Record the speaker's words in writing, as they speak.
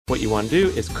What you want to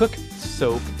do is cook,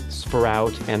 soak,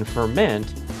 sprout, and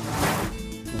ferment.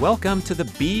 Welcome to the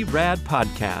Be Rad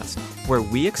podcast, where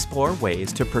we explore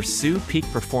ways to pursue peak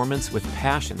performance with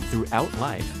passion throughout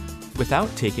life without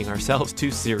taking ourselves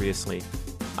too seriously.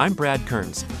 I'm Brad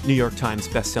Kearns, New York Times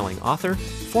bestselling author,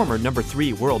 former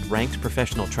 #3 world-ranked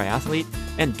professional triathlete,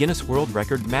 and Guinness World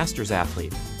Record Masters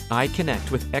athlete. I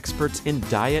connect with experts in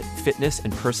diet, fitness,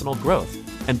 and personal growth,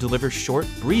 and deliver short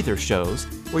breather shows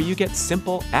where you get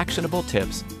simple, actionable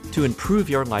tips to improve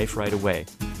your life right away.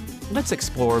 Let's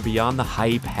explore beyond the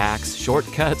hype, hacks,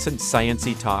 shortcuts, and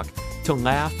sciencey talk to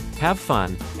laugh, have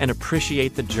fun, and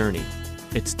appreciate the journey.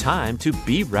 It's time to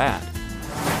be rad.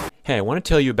 Hey, I want to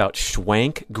tell you about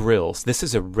Schwank Grills. This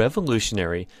is a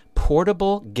revolutionary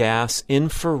portable gas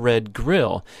infrared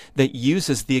grill that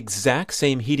uses the exact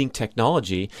same heating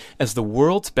technology as the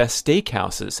world's best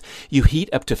steakhouses. You heat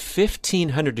up to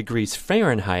 1,500 degrees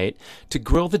Fahrenheit to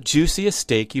grill the juiciest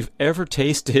steak you've ever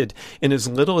tasted in as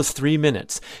little as 3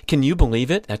 minutes. Can you believe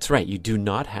it? That's right. You do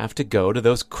not have to go to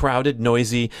those crowded,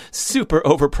 noisy, super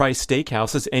overpriced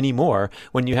steakhouses anymore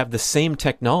when you have the same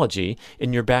technology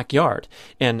in your backyard.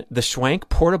 And the Schwank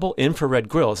portable infrared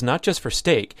grill is not just for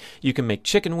steak. You can make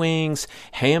chicken wings,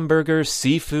 hamburgers,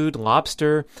 seafood,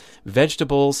 lobster,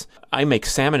 vegetables. I make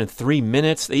salmon in 3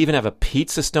 minutes. They even have a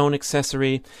pizza stone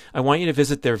accessory. I want you to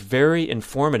visit their very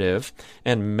informative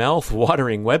and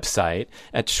mouth-watering website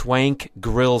at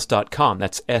schwankgrills.com.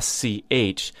 That's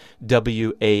SCHWANK.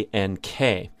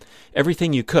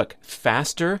 Everything you cook,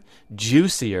 faster,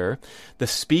 juicier. The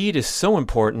speed is so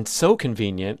important, so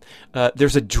convenient.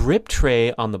 There's a drip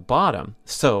tray on the bottom,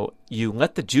 so you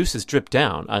let the juices drip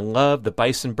down. I love the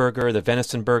bison burger, the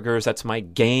venison burgers. That's my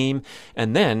game.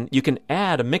 And then you can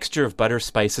add a mixture of butter,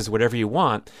 spices, whatever you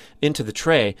want into the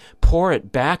tray. Pour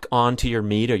it back onto your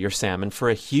meat or your salmon for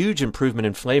a huge improvement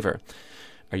in flavor.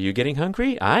 Are you getting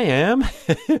hungry? I am.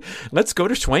 Let's go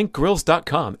to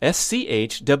schwankgrills.com,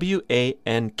 SCHWANK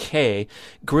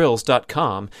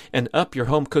grills.com, and up your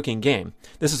home cooking game.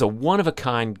 This is a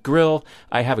one-of-a-kind grill.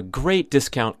 I have a great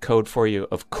discount code for you,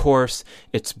 of course.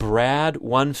 It's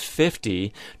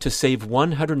BRAD150 to save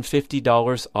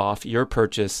 $150 off your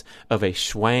purchase of a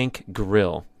Schwank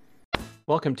grill.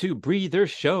 Welcome to Breather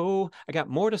Show. I got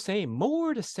more to say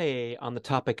on the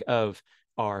topic of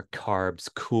Are Carbs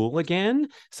Cool Again?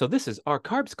 So this is Are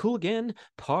Carbs Cool Again?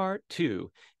 Part 2.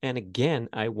 And again,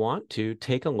 I want to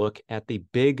take a look at the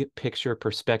big picture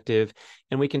perspective,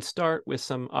 and we can start with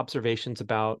some observations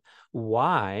about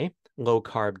why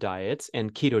low-carb diets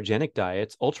and ketogenic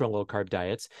diets, ultra-low-carb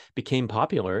diets, became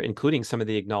popular, including some of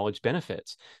the acknowledged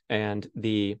benefits. And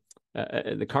the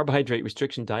carbohydrate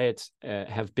restriction diets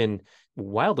have been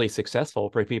wildly successful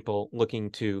for people looking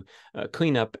to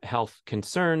clean up health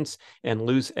concerns and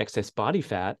lose excess body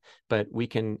fat. But we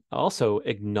can also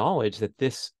acknowledge that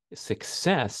this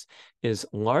success is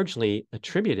largely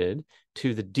attributed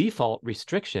to the default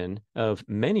restriction of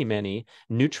many, many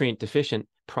nutrient-deficient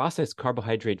processed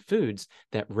carbohydrate foods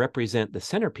that represent the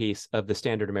centerpiece of the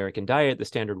standard American diet, the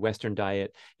standard Western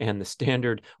diet, and the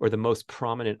standard or the most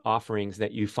prominent offerings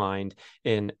that you find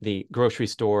in the grocery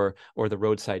store or the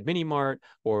roadside mini mart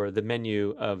or the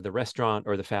menu of the restaurant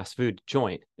or the fast food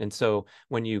joint. And so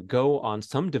when you go on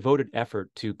some devoted effort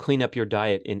to clean up your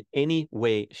diet in any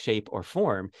way, shape, or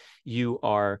form, you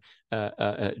are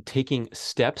taking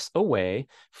steps away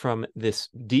from this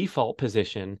default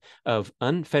position of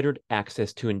unfettered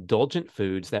access to indulgent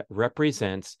foods that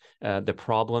represents the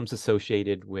problems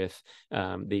associated with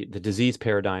the disease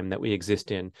paradigm that we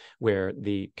exist in, where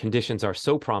the conditions are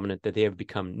so prominent that they have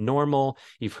become normal.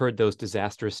 You've heard those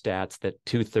disastrous stats that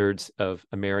 2/3 of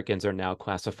Americans are now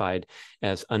classified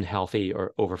as unhealthy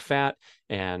or overfat,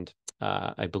 and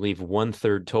I believe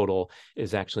 1/3 total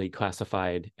is actually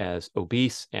classified as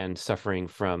obese and suffering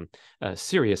from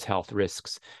serious health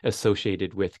risks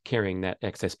associated with carrying that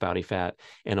excess body fat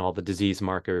and all the disease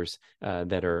markers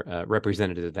that are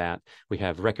representative of that. We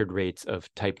have record rates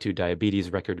of type 2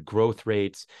 diabetes, record growth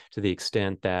rates, to the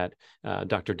extent that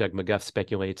Dr. Doug McGuff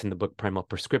speculates in the book Primal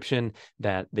Prescription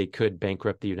that they could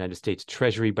bankrupt the United States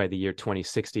Treasury by the year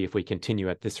 2060 if we continue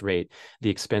at this rate. The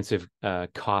expensive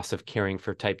costs of caring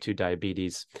for type 2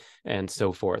 diabetes and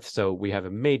so forth. So we have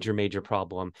a major, major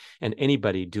problem, and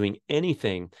anybody doing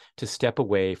anything to step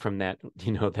away from that,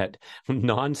 that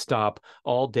nonstop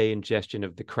all-day ingestion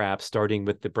of the crap, starting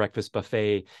with the breakfast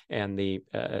buffet and the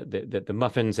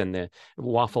muffins and the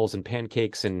waffles and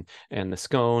pancakes and the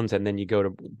scones, and then you go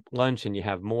to lunch and you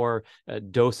have more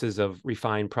doses of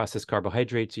refined processed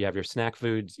carbohydrates. You have your snack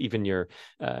foods, even your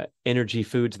energy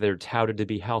foods that are touted to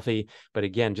be healthy, but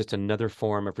again, just another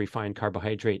form of refined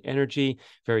carbohydrate energy,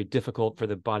 very difficult for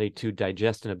the body to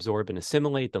digest and absorb and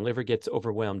assimilate. The liver gets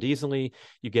overwhelmed easily.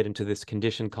 You get into this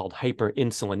condition called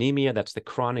hyperinsulinemia. That's the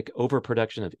chronic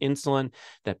overproduction of insulin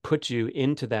that puts you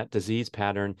into that disease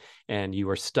pattern, and you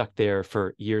are stuck there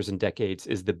for years and decades,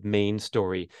 is the main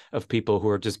story of people who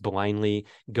are just blindly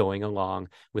going along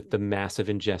with the massive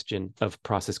ingestion of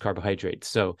processed carbohydrates.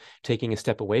 So taking a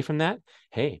step away from that,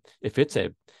 hey, if it's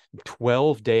a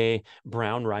 12-day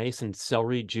brown rice and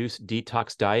celery juice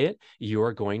detox diet,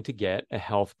 you're going to get a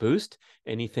health boost.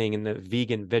 Anything in the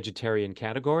vegan vegetarian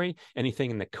category,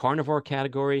 anything in the carnivore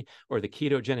category or the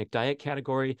ketogenic diet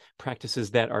category,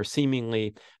 practices that are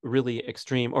seemingly really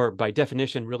extreme, or by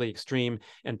definition really extreme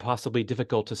and possibly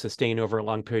difficult to sustain over a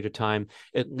long period of time,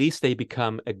 at least they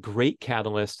become a great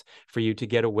catalyst for you to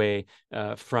get away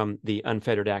from the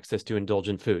unfettered access to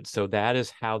indulgent foods. So that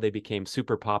is how they became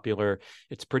super popular.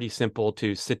 It's pretty simple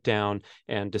to sit down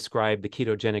and describe the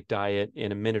ketogenic diet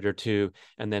in a minute or two,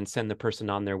 and then send the person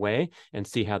on their way and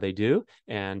see how they do.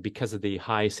 And because of the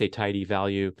high satiety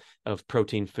value of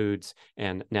protein foods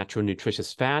and natural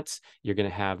nutritious fats, you're going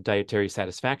to have dietary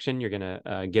satisfaction. You're going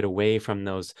to get away from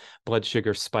those blood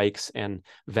sugar spikes and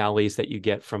valleys that you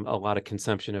get from a lot of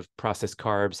consumption of processed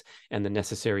carbs and the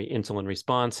necessary insulin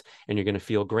response, and you're going to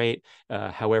feel great.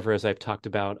 However, as I've talked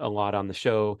about a lot on the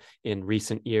show in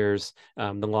recent years,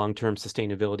 the long-term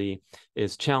sustainability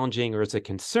is challenging, or is a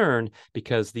concern,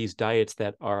 because these diets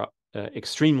that are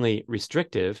extremely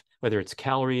restrictive, whether it's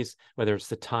calories, whether it's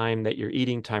the time that you're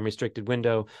eating, time restricted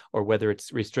window, or whether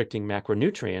it's restricting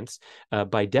macronutrients,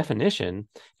 by definition,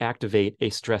 activate a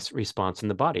stress response in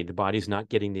the body. The body's not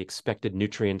getting the expected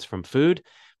nutrients from food.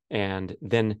 And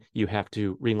then you have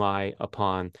to rely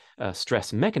upon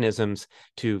stress mechanisms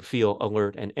to feel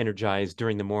alert and energized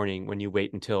during the morning when you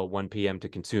wait until 1 p.m. to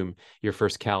consume your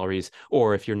first calories.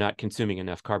 Or if you're not consuming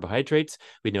enough carbohydrates,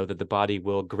 we know that the body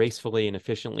will gracefully and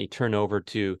efficiently turn over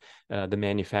to the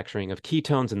manufacturing of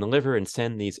ketones in the liver and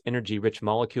send these energy-rich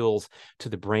molecules to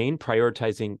the brain,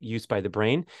 prioritizing use by the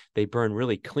brain. They burn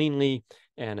really cleanly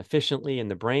and efficiently in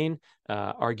the brain,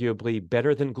 arguably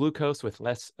better than glucose with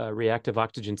less reactive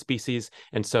oxygen species.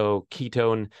 And so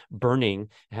ketone burning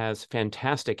has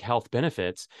fantastic health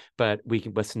benefits, but we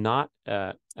must not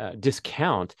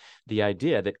discount the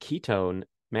idea that ketone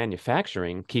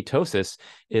manufacturing, ketosis,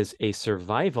 is a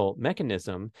survival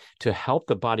mechanism to help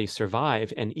the body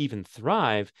survive and even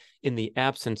thrive in the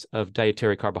absence of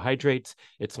dietary carbohydrates.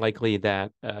 It's likely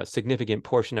that a significant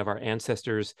portion of our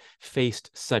ancestors faced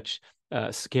such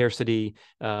scarcity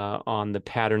on the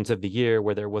patterns of the year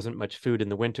where there wasn't much food in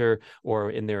the winter,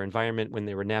 or in their environment when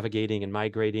they were navigating and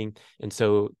migrating. And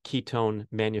so ketone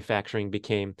manufacturing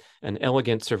became an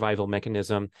elegant survival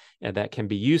mechanism, and that can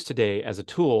be used today as a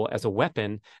tool, as a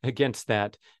weapon against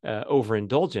that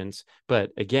overindulgence.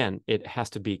 But again, it has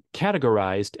to be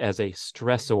categorized as a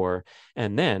stressor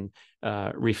and then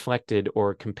reflected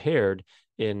or compared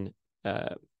in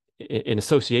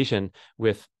association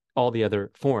with all the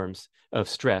other forms of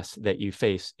stress that you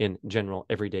face in general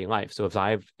everyday life. So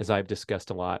as I've discussed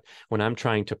a lot, when I'm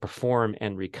trying to perform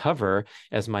and recover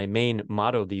as my main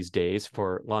motto these days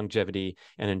for longevity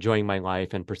and enjoying my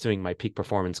life and pursuing my peak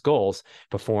performance goals,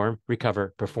 perform,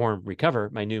 recover,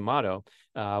 my new motto,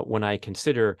 when I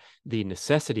consider the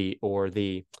necessity or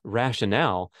the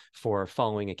rationale for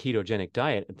following a ketogenic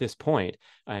diet at this point,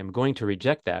 I am going to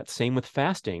reject that. Same with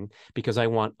fasting, because I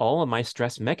want all of my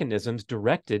stress mechanisms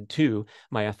directed to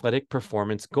my athletic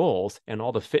performance goals and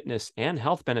all the fitness and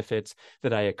health benefits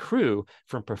that I accrue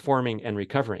from performing and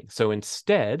recovering. So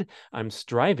instead, I'm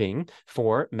striving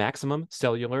for maximum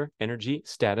cellular energy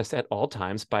status at all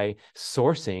times by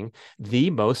sourcing the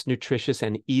most nutritious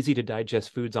and easy to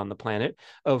digest foods on the planet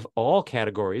of all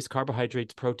categories,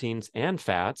 carbohydrates, proteins, and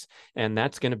fats. And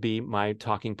that's going to be my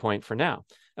talking point for now.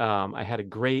 I had a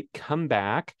great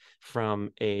comeback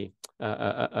from a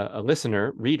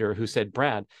listener, reader, who said,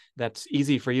 Brad, that's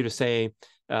easy for you to say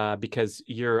because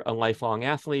you're a lifelong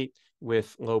athlete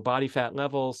with low body fat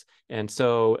levels. And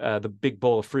so the big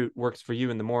bowl of fruit works for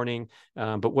you in the morning.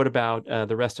 But what about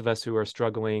the rest of us who are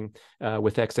struggling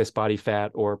with excess body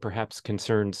fat or perhaps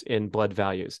concerns in blood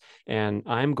values? And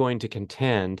I'm going to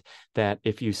contend that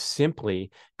if you simply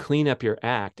clean up your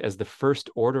act as the first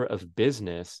order of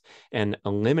business and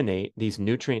eliminate these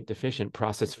nutrient deficient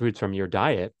processed foods from your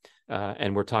diet,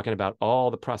 and we're talking about all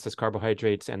the processed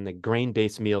carbohydrates and the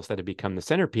grain-based meals that have become the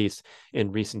centerpiece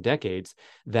in recent decades,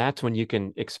 that's when you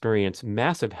can experience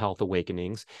massive health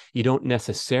awakenings. You don't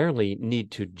necessarily need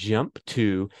to jump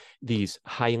to these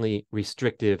highly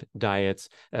restrictive diets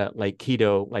like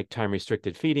keto, like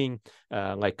time-restricted feeding,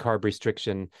 like carb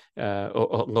restriction,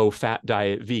 low-fat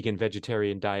diet, vegan,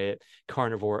 vegetarian diet,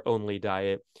 carnivore-only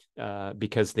diet.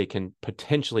 because they can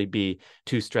potentially be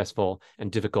too stressful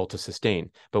and difficult to sustain.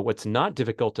 But what's not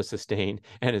difficult to sustain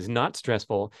and is not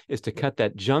stressful is to cut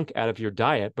that junk out of your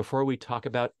diet before we talk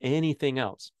about anything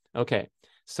else. Okay,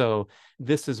 so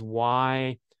this is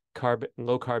why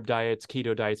low carb diets,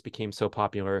 keto diets became so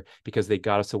popular, because they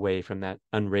got us away from that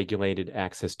unregulated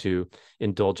access to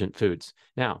indulgent foods.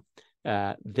 Now,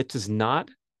 that does not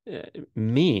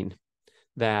mean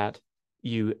that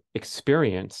you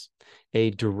experience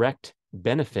a direct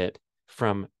benefit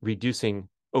from reducing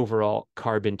overall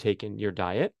carb intake in your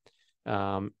diet.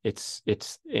 It's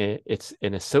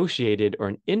an associated or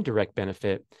an indirect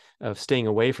benefit of staying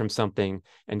away from something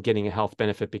and getting a health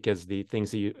benefit because the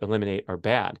things that you eliminate are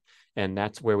bad. And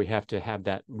that's where we have to have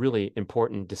that really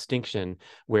important distinction,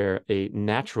 where a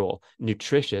natural,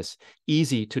 nutritious,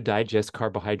 easy to digest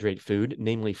carbohydrate food,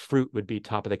 namely fruit, would be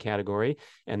top of the category.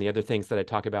 And the other things that I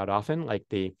talk about often, like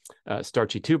the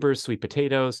starchy tubers, sweet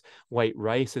potatoes, white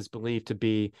rice is believed to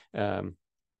be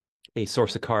a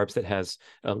source of carbs that has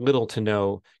little to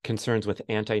no concerns with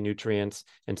anti-nutrients,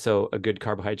 and so a good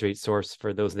carbohydrate source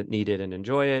for those that need it and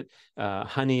enjoy it.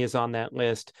 Honey is on that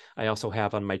list. I also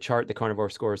have on my chart, the Carnivore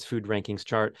Scores food rankings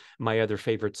chart, my other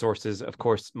favorite sources, of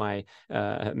course, my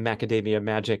macadamia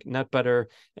magic nut butter,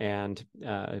 and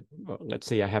let's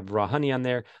see, I have raw honey on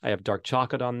there. I have dark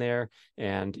chocolate on there,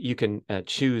 and you can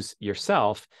choose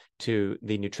yourself to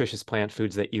the nutritious plant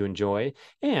foods that you enjoy.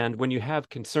 And when you have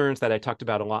concerns that I talked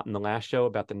about a lot in the last show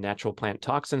about the natural plant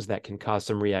toxins that can cause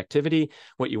some reactivity,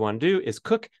 what you want to do is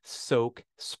cook, soak,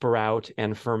 sprout,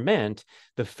 and ferment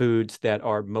the foods that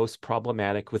are most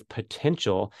problematic with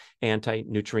potential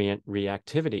anti-nutrient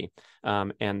reactivity.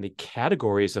 And the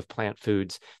categories of plant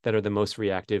foods that are the most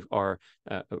reactive are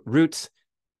roots,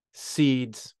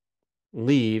 seeds,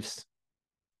 leaves,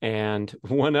 and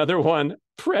one other one,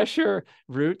 pressure: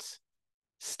 roots,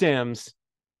 stems,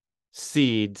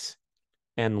 seeds,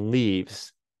 and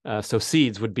leaves. So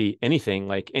seeds would be anything,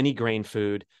 like any grain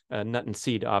food, nut and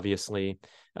seed, obviously.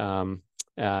 And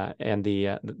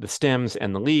the stems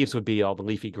and the leaves would be all the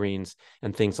leafy greens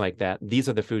and things like that. These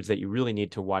are the foods that you really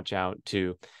need to watch out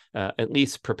to at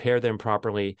least prepare them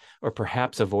properly, or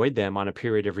perhaps avoid them on a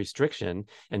period of restriction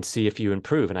and see if you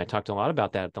improve. And I talked a lot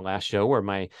about that at the last show, where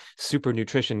my super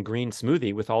nutrition green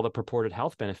smoothie with all the purported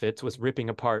health benefits was ripping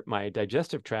apart my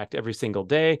digestive tract every single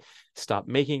day. Stopped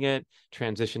making it,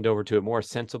 transitioned over to a more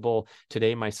sensible.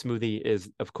 Today, my smoothie is,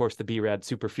 of course, the BRAD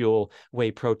Super Fuel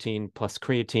whey protein plus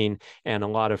creatine and a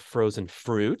lot of frozen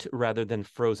fruit rather than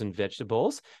frozen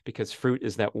vegetables, because fruit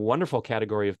is that wonderful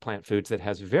category of plant foods that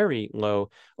has very low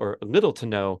or little to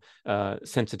no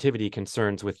sensitivity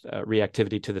concerns with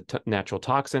reactivity to the natural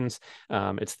toxins.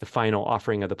 It's the final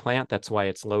offering of the plant. That's why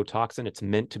it's low toxin. It's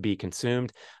meant to be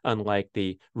consumed, unlike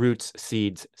the roots,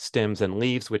 seeds, stems, and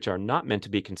leaves, which are not meant to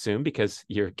be consumed because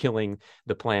you're killing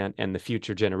the plant and the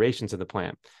future generations of the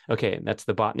plant. Okay, that's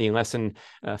the botany lesson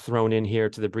thrown in here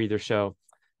to the Breather Show.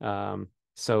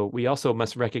 So we also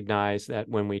must recognize that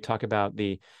when we talk about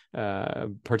the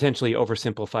potentially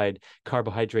oversimplified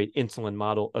carbohydrate insulin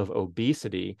model of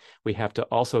obesity, we have to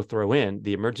also throw in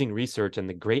the emerging research and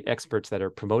the great experts that are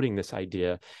promoting this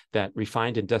idea that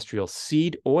refined industrial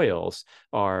seed oils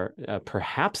are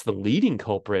perhaps the leading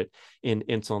culprit in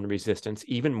insulin resistance,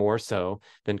 even more so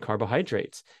than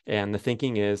carbohydrates. And the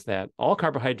thinking is that all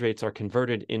carbohydrates are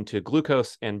converted into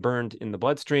glucose and burned in the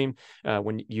bloodstream.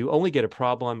 When you only get a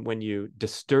problem when you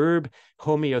disturb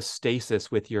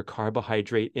homeostasis with your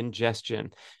carbohydrate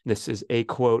ingestion. This is a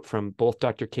quote from both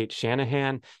Dr. Kate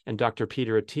Shanahan and Dr.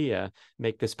 Peter Attia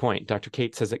make this point. Dr.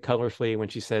 Kate says it colorfully when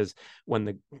she says, when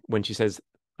the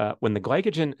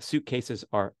glycogen suitcases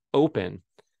are open,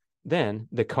 then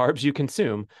the carbs you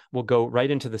consume will go right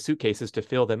into the suitcases to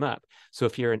fill them up. So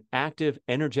if you're an active,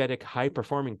 energetic,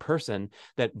 high-performing person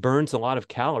that burns a lot of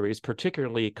calories,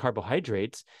 particularly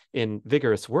carbohydrates, in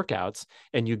vigorous workouts,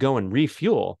 and you go and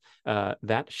refuel,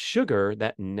 that sugar,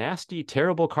 that nasty,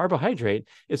 terrible carbohydrate,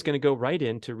 is going to go right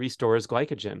in to restore as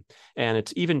glycogen. And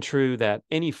it's even true that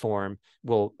any form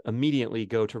will immediately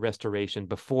go to restoration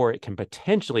before it can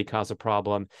potentially cause a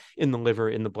problem in the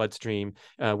liver, in the bloodstream,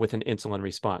 with an insulin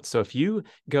response. So if you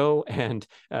go and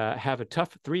have a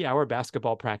tough 3-hour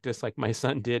basketball practice like my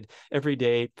son did every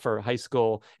day for high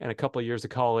school and a couple of years of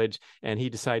college, and he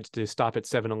decides to stop at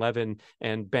 7-Eleven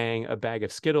and bang a bag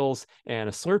of Skittles and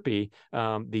a Slurpee,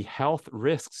 the health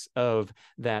risks of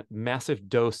that massive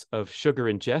dose of sugar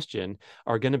ingestion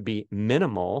are going to be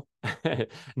minimal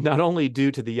not only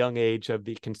due to the young age of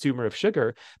the consumer of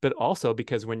sugar, but also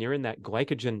because when you're in that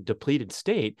glycogen depleted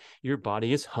state, your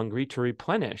body is hungry to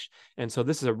replenish. And so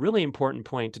this is a really important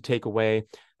point to take away.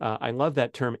 I love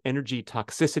that term energy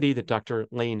toxicity that Dr.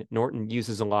 Lane Norton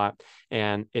uses a lot.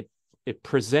 And it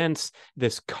presents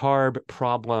this carb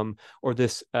problem or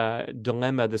this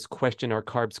dilemma, this question, are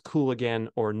carbs cool again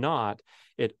or not?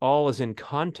 It all is in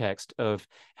context of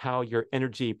how your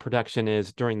energy production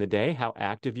is during the day, how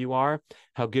active you are,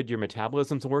 how good your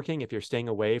metabolism's working, if you're staying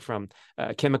away from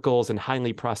chemicals and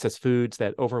highly processed foods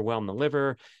that overwhelm the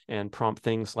liver and prompt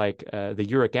things like the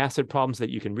uric acid problems that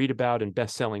you can read about in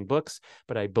best-selling books,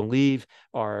 but I believe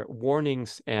are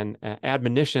warnings and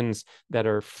admonitions that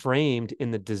are framed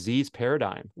in the disease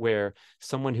paradigm, where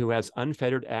someone who has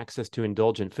unfettered access to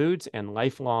indulgent foods and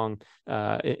lifelong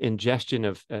ingestion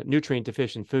of nutrient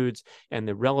deficient foods and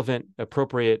the relevant,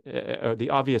 appropriate, or the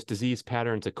obvious disease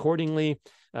patterns accordingly,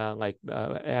 like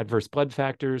adverse blood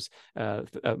factors,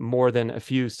 more than a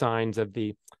few signs of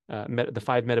the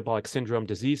 5 metabolic syndrome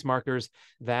disease markers,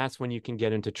 that's when you can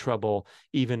get into trouble,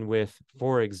 even with,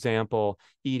 for example,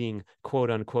 eating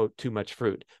quote unquote too much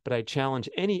fruit. But I challenge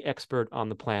any expert on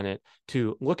the planet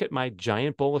to look at my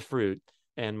giant bowl of fruit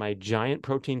and my giant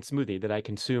protein smoothie that I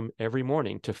consume every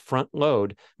morning to front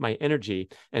load my energy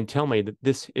and tell me that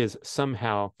this is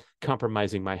somehow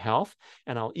compromising my health.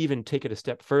 And I'll even take it a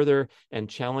step further and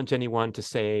challenge anyone to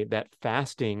say that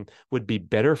fasting would be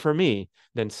better for me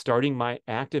than starting my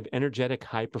active, energetic,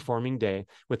 high-performing day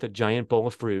with a giant bowl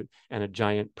of fruit and a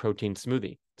giant protein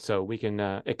smoothie. So we can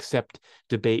accept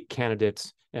debate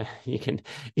candidates. You can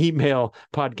email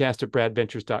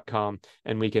podcast@bradventures.com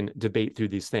and we can debate through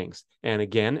these things. And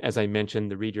again, as I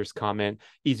mentioned, the reader's comment,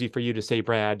 easy for you to say,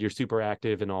 Brad, you're super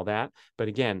active and all that. But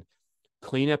again,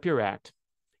 clean up your act.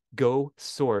 Go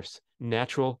source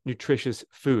natural, nutritious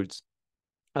foods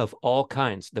of all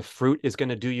kinds. The fruit is going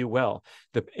to do you well.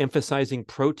 The emphasizing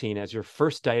protein as your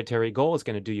first dietary goal is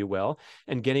going to do you well.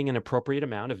 And getting an appropriate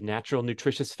amount of natural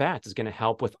nutritious fats is going to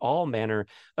help with all manner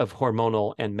of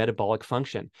hormonal and metabolic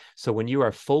function. So when you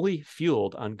are fully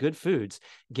fueled on good foods,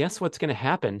 guess what's going to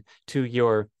happen to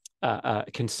your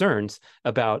concerns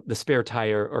about the spare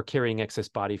tire or carrying excess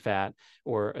body fat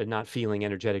or not feeling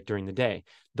energetic during the day?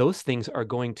 Those things are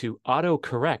going to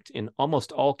auto-correct in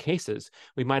almost all cases.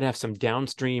 We might have some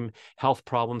downstream health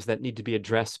problems that need to be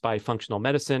addressed by functional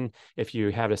medicine. If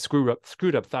you have a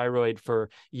screwed up thyroid for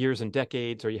years and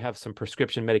decades, or you have some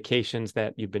prescription medications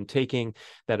that you've been taking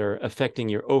that are affecting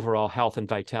your overall health and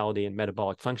vitality and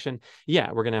metabolic function,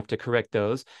 yeah, we're going to have to correct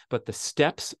those. But the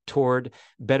steps toward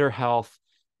better health,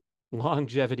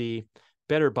 longevity,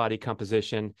 better body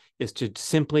composition is to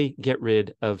simply get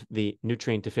rid of the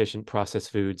nutrient deficient processed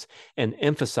foods and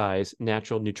emphasize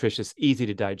natural, nutritious, easy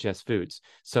to digest foods.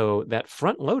 So that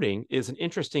front loading is an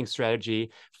interesting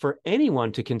strategy for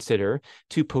anyone to consider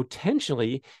to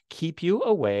potentially keep you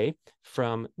away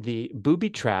from the booby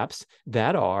traps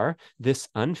that are this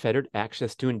unfettered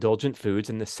access to indulgent foods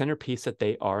and the centerpiece that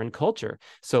they are in culture.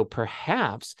 So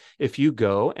perhaps if you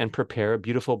go and prepare a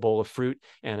beautiful bowl of fruit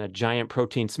and a giant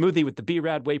protein smoothie with the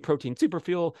B-Rad Whey Protein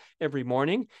Superfuel every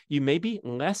morning, you may be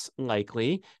less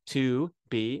likely to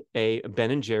be a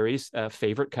Ben & Jerry's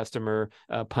favorite customer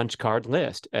punch card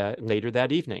list later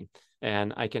that evening.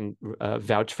 And I can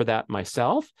vouch for that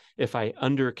myself. If I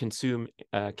under-consume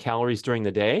calories during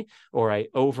the day, or I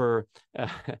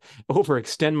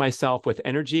overextend myself with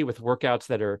energy with workouts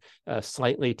that are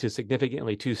slightly to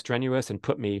significantly too strenuous and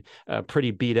put me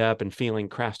pretty beat up and feeling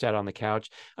crashed out on the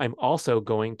couch, I'm also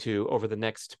going to, over the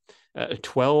next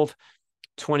 12,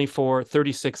 24,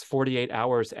 36, 48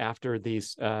 hours after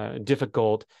these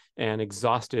difficult and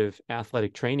exhaustive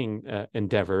athletic training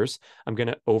endeavors, I'm going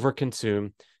to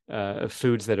overconsume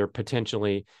foods that are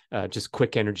potentially just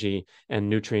quick energy and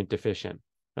nutrient deficient.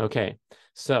 Okay,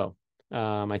 so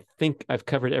I think I've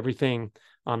covered everything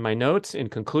on my notes. In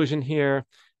conclusion here,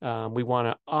 we want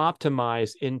to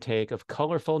optimize intake of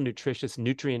colorful, nutritious,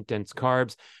 nutrient-dense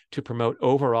carbs to promote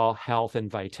overall health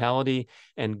and vitality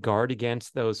and guard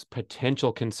against those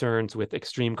potential concerns with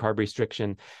extreme carb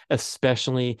restriction,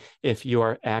 especially if you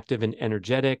are active and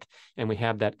energetic. And we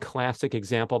have that classic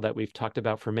example that we've talked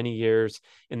about for many years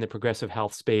in the progressive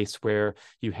health space, where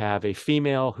you have a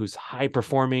female who's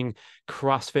high-performing,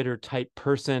 CrossFitter type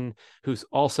person who's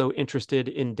also interested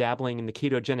in dabbling in the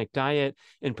ketogenic diet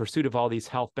in pursuit of all these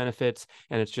health health benefits,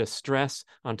 and it's just stress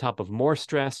on top of more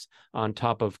stress, on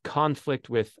top of conflict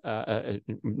with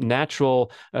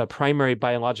natural primary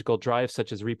biological drives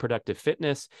such as reproductive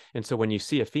fitness. And so when you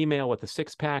see a female with a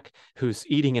six-pack who's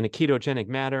eating in a ketogenic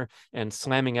manner and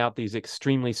slamming out these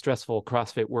extremely stressful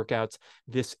CrossFit workouts,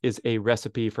 this is a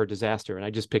recipe for disaster. And I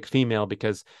just pick female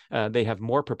because they have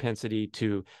more propensity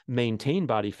to maintain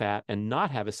body fat and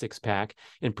not have a six-pack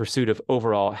in pursuit of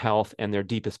overall health and their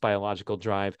deepest biological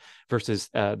drive versus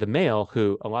the male,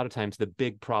 who a lot of times the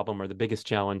big problem or the biggest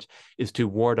challenge is to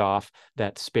ward off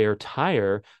that spare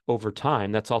tire over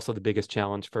time. That's also the biggest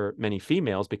challenge for many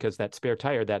females, because that spare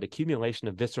tire, that accumulation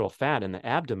of visceral fat in the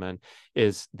abdomen,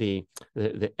 is the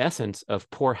essence of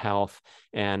poor health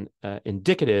and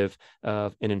indicative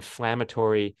of an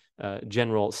inflammatory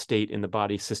general state in the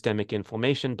body, systemic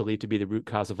inflammation, believed to be the root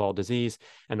cause of all disease,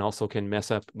 and also can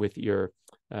mess up with your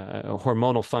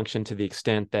hormonal function to the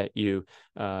extent that you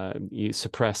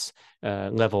suppress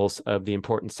levels of the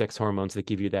important sex hormones that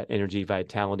give you that energy,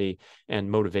 vitality,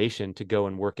 and motivation to go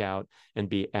and work out and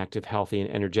be active, healthy, and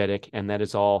energetic. And that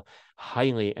is all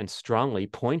highly and strongly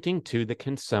pointing to the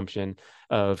consumption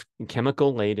of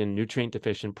chemical-laden,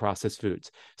 nutrient-deficient processed foods.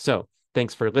 So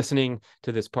thanks for listening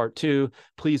to this part 2.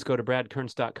 Please go to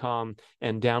bradkearns.com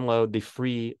and download the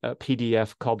free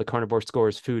PDF called the Carnivore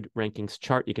Scores Food Rankings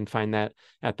Chart. You can find that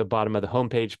at the bottom of the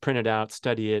homepage. Print it out,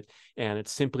 study it, and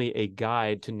it's simply a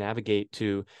guide to navigate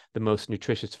to the most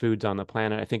nutritious foods on the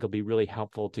planet. I think it'll be really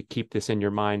helpful to keep this in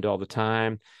your mind all the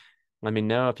time. Let me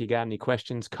know if you got any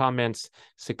questions, comments,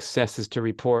 successes to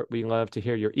report. We love to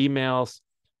hear your emails.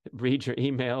 Read your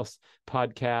emails,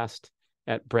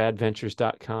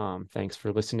 podcast@bradventures.com. Thanks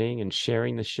for listening and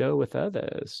sharing the show with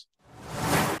others.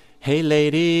 Hey,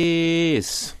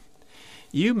 ladies.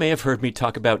 You may have heard me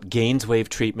talk about GAINSWave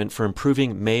treatment for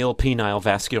improving male penile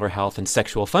vascular health and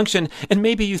sexual function, and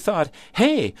maybe you thought,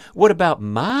 hey, what about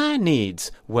my needs?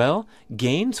 Well,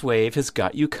 GAINSWave has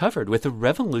got you covered with a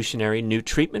revolutionary new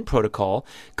treatment protocol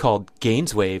called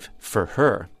GAINSWave for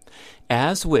Her.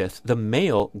 As with the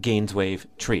male GAINSWave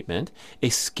treatment, a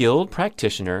skilled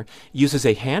practitioner uses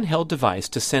a handheld device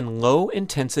to send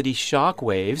low-intensity shock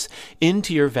waves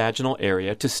into your vaginal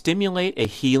area to stimulate a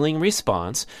healing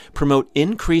response, promote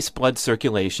increased blood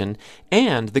circulation,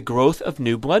 and the growth of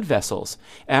new blood vessels.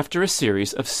 After a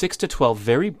series of 6 to 12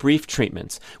 very brief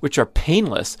treatments, which are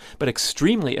painless but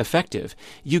extremely effective,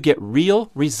 you get real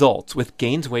results, with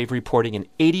GAINSWave reporting an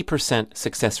 80%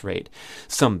 success rate.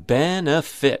 Some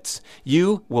benefits.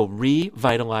 You will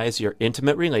revitalize your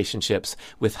intimate relationships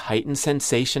with heightened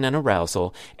sensation and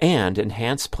arousal and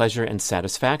enhanced pleasure and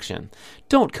satisfaction.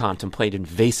 Don't contemplate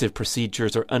invasive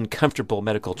procedures or uncomfortable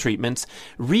medical treatments.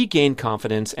 Regain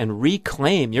confidence and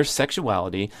reclaim your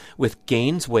sexuality with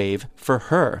GAINSWave for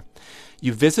Her.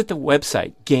 You visit the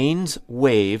website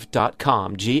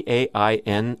gainswave.com,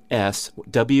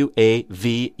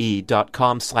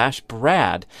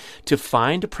 GAINSWAVE.com/Brad to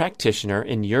find a practitioner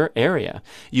in your area.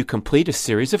 You complete a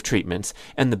series of treatments,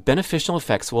 and the beneficial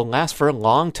effects will last for a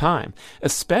long time,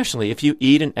 especially if you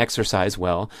eat and exercise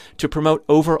well to promote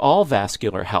overall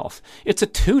vascular health. It's a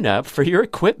tune-up for your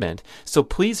equipment, so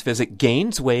please visit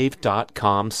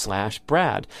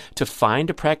gainswave.com/Brad to find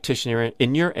a practitioner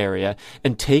in your area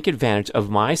and take advantage of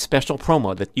my special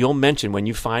promo that you'll mention when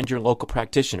you find your local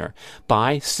practitioner.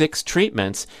 Buy 6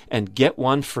 treatments and get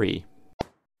 1 free.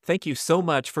 Thank you so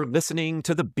much for listening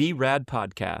to the B-Rad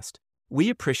podcast. We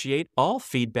appreciate all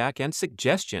feedback and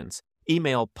suggestions.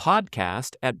 Email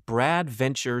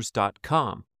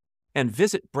podcast@bradventures.com and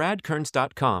visit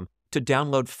bradkearns.com to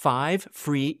download 5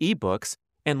 free ebooks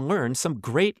and learn some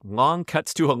great long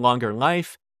cuts to a longer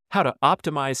life, how to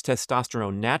optimize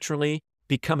testosterone naturally,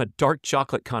 become a dark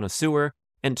chocolate connoisseur,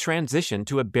 and transition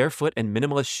to a barefoot and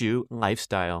minimalist shoe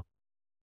lifestyle.